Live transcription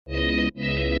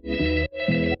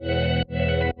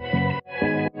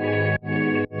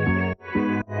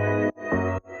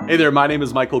Hey there, my name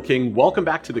is Michael King. Welcome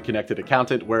back to The Connected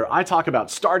Accountant, where I talk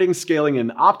about starting, scaling,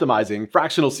 and optimizing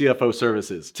fractional CFO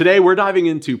services. Today, we're diving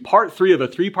into part 3 of a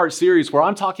 3-part series where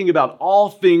I'm talking about all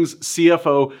things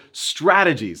CFO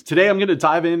strategies. Today, I'm going to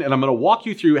dive in and I'm going to walk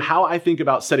you through how I think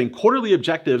about setting quarterly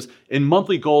objectives and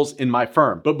monthly goals in my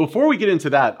firm. But before we get into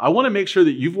that, I want to make sure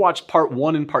that you've watched part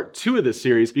 1 and part 2 of this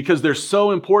series because they're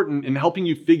so important in helping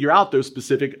you figure out those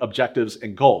specific objectives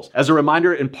and goals. As a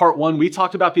reminder, in part 1, we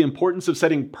talked about the importance of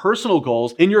setting personal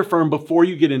goals in your firm before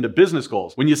you get into business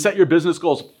goals. When you set your business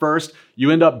goals first,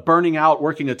 you end up burning out,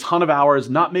 working a ton of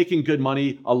hours, not making good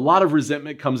money, a lot of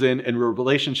resentment comes in, and your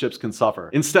relationships can suffer.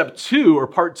 In step 2, or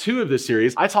part 2 of this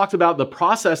series, I talked about the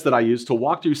process that I use to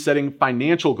walk through setting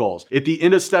financial goals. At the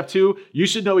end of step 2, you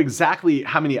should know exactly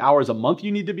how many hours a month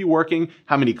you need to be working,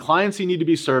 how many clients you need to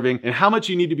be serving, and how much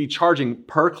you need to be charging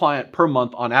per client per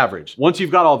month on average. Once you've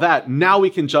got all that, now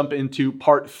we can jump into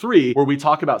part 3, where we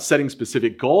talk about setting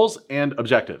specific goals and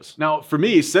objectives. Now, for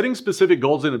me, setting specific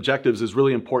goals and objectives is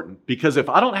really important because if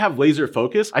I don't have laser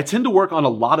focus, I tend to work on a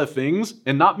lot of things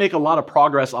and not make a lot of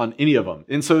progress on any of them.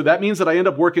 And so that means that I end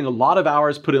up working a lot of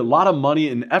hours, putting a lot of money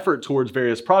and effort towards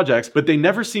various projects, but they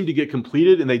never seem to get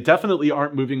completed and they definitely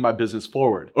aren't moving my business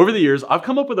forward. Over the years, I've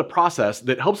come up with a process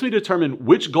that helps me determine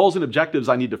which goals and objectives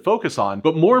I need to focus on,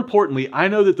 but more importantly, I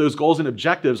know that those goals and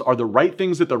objectives are the right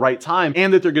things at the right time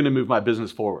and that they're going to move my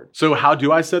business forward. So how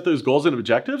do I set those goals and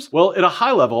objectives? Well, at a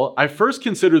high level, I first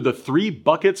consider the 3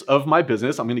 buckets of my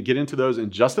business. I'm going to get into those in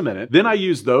just a minute. Then I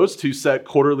use those to set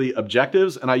quarterly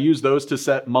objectives and I use those to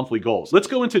set monthly goals. Let's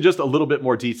go into just a little bit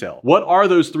more detail. What are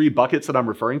those 3 buckets that I'm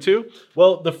referring to?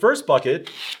 Well, the first bucket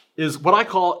is what I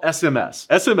call SMS.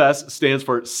 SMS stands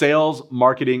for sales,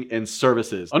 marketing, and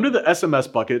services. Under the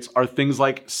SMS buckets are things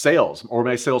like sales or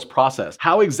my sales process.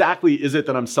 How exactly is it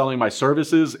that I'm selling my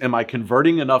services? Am I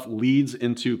converting enough leads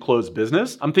into closed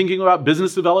business? I'm thinking about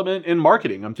business development and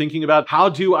marketing. I'm thinking about how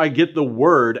do I get the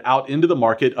word out into the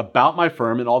market about my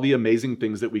firm and all the amazing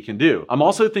things that we can do. I'm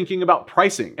also thinking about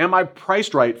pricing. Am I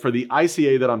priced right for the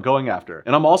ICA that I'm going after?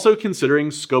 And I'm also considering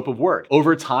scope of work.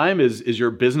 Over time, as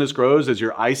your business grows, as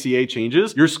your ICA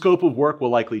changes, your scope of work will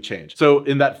likely change. So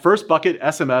in that first bucket,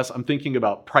 SMS, I'm thinking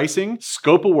about pricing,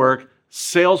 scope of work,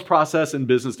 sales process, and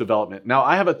business development. Now,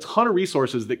 I have a ton of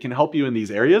resources that can help you in these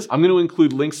areas. I'm going to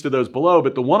include links to those below,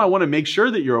 but the one I want to make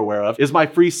sure that you're aware of is my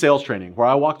free sales training, where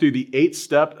I walk through the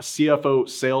 8-step CFO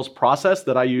sales process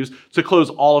that I use to close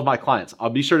all of my clients. I'll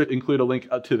be sure to include a link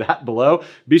to that below.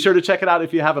 Be sure to check it out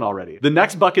if you haven't already. The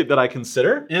next bucket that I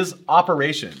consider is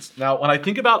operations. Now, when I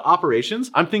think about operations,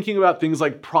 I'm thinking about things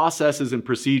like processes and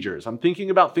procedures. I'm thinking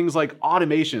about things like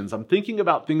automations. I'm thinking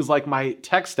about things like my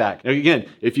tech stack. Now, again,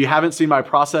 if you haven't seen my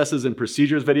processes and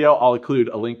procedures video, I'll include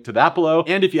a link to that below.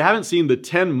 And if you haven't seen the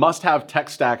 10 must-have tech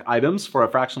stack items for a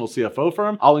fractional CFO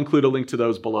firm, I'll include a link to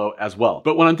those below as well.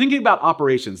 But when I'm thinking about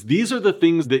operations, these are the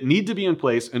things that need to be in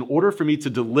place in order for me to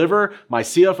deliver my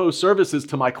CFO services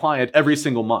to my client every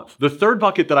single month. The third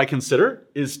bucket that I consider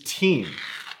is team.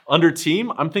 Under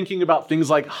team, I'm thinking about things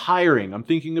like hiring. I'm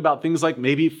thinking about things like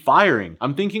maybe firing.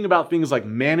 I'm thinking about things like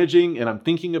managing, and I'm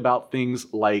thinking about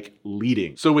things like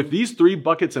leading. So with these 3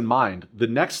 buckets in mind, the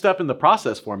next step in the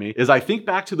process for me is I think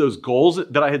back to those goals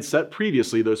that I had set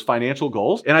previously, those financial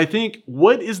goals, and I think,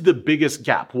 what is the biggest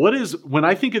gap? When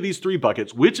I think of these 3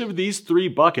 buckets, which of these 3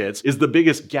 buckets is the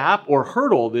biggest gap or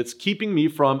hurdle that's keeping me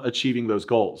from achieving those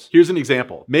goals? Here's an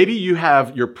example. Maybe you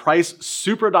have your price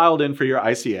super dialed in for your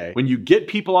ICA. When you get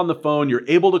people on the phone, you're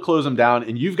able to close them down,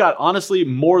 and you've got honestly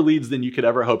more leads than you could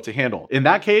ever hope to handle. In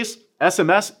that case,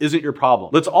 SMS isn't your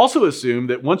problem. Let's also assume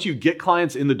that once you get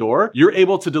clients in the door, you're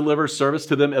able to deliver service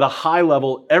to them at a high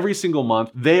level every single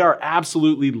month. They are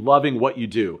absolutely loving what you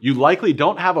do. You likely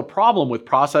don't have a problem with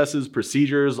processes,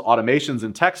 procedures, automations,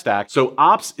 and tech stack, so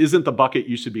ops isn't the bucket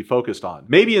you should be focused on.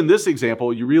 Maybe in this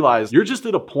example, you realize you're just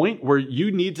at a point where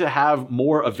you need to have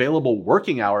more available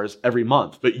working hours every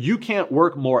month, but you can't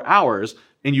work more hours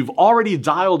and you've already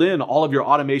dialed in all of your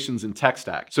automations and tech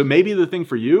stack. So maybe the thing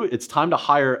for you, it's time to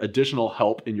hire additional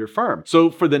help in your firm. So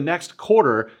for the next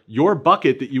quarter, your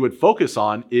bucket that you would focus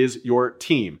on is your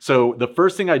team. So the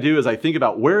first thing I do is I think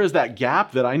about where is that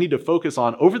gap that I need to focus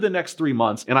on over the next 3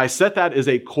 months, and I set that as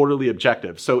a quarterly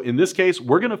objective. So in this case,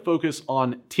 we're gonna focus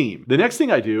on team. The next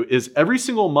thing I do is every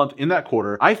single month in that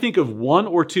quarter, I think of 1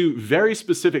 or 2 very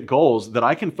specific goals that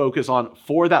I can focus on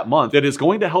for that month that is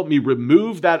going to help me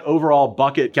remove that overall bucket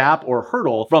bucket gap or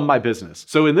hurdle from my business.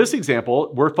 So in this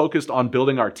example, we're focused on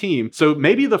building our team. So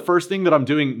maybe the first thing that I'm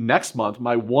doing next month,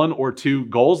 my 1 or 2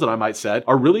 goals that I might set,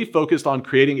 are really focused on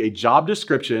creating a job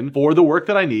description for the work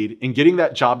that I need and getting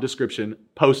that job description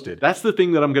posted. That's the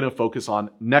thing that I'm going to focus on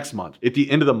next month. At the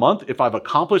end of the month, if I've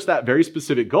accomplished that very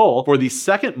specific goal, for the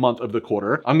second month of the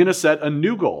quarter, I'm going to set a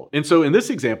new goal. And so in this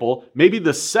example, maybe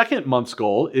the second month's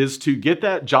goal is to get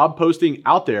that job posting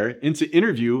out there and to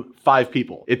interview 5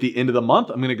 people. At the end of the month,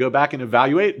 I'm going to go back and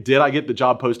evaluate, did I get the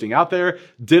job posting out there?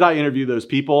 Did I interview those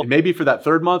people? And maybe for that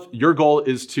third month, your goal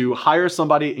is to hire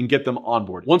somebody and get them on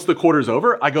board. Once the quarter's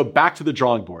over, I go back to the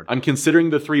drawing board. I'm considering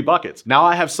the 3 buckets. Now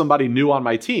I have somebody new on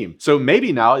my team. So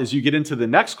maybe now as you get into the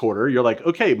next quarter, you're like,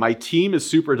 okay, my team is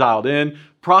super dialed in.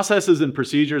 Processes and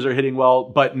procedures are hitting well,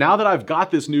 but now that I've got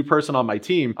this new person on my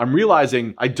team, I'm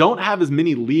realizing I don't have as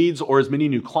many leads or as many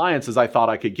new clients as I thought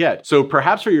I could get. So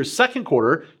perhaps for your second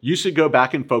quarter, you should go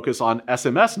back and focus on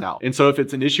SMS now. And so if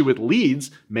it's an issue with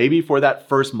leads, maybe for that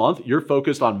first month, you're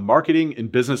focused on marketing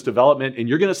and business development, and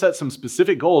you're going to set some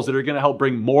specific goals that are going to help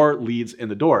bring more leads in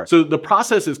the door. So the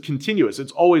process is continuous.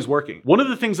 It's always working. One of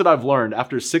the things that I've learned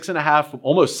after 6.5,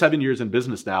 almost 7 years in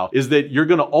business now, is that you're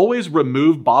going to always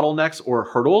remove bottlenecks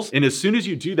or hurdles. And as soon as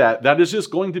you do that, that is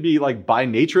just going to be, like, by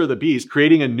nature of the beast,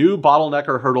 creating a new bottleneck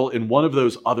or hurdle in one of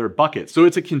those other buckets. So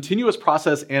it's a continuous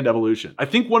process and evolution. I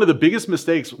think one of the biggest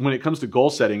mistakes when it comes to goal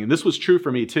setting, and this was true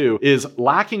for me too, is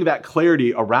lacking that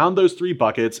clarity around those 3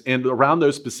 buckets and around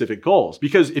those specific goals.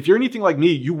 Because if you're anything like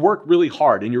me, you work really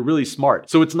hard and you're really smart.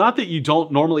 So it's not that you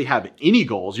don't normally have any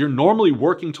goals. You're normally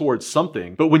working towards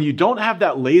something. But when you don't have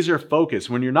that laser focus,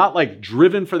 when you're not, like,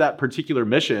 driven for that particular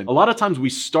mission, a lot of times we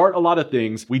start a lot of things,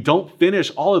 we don't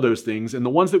finish all of those things, and the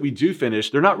ones that we do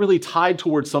finish, they're not really tied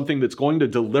towards something that's going to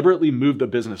deliberately move the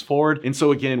business forward. And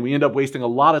so again, we end up wasting a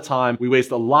lot of time, we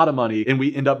waste a lot of money, and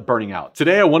we end up burning out.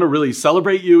 Today, I want to really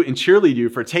celebrate you and cheerlead you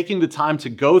for taking the time to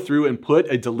go through and put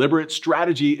a deliberate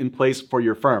strategy in place for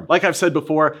your firm. Like I've said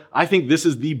before, I think this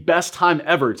is the best time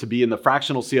ever to be in the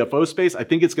fractional CFO space. I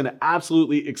think it's going to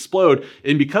absolutely explode.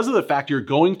 And because of the fact you're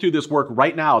going through this work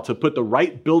right now to put the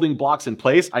right building blocks in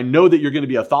place, I know that you're going to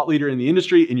be a thought leader in the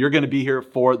industry and you're going to be here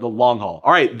for the long haul.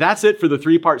 All right, that's it for the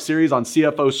 3-part series on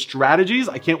CFO strategies.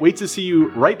 I can't wait to see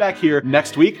you right back here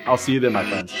next week. I'll see you then, my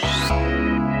friends.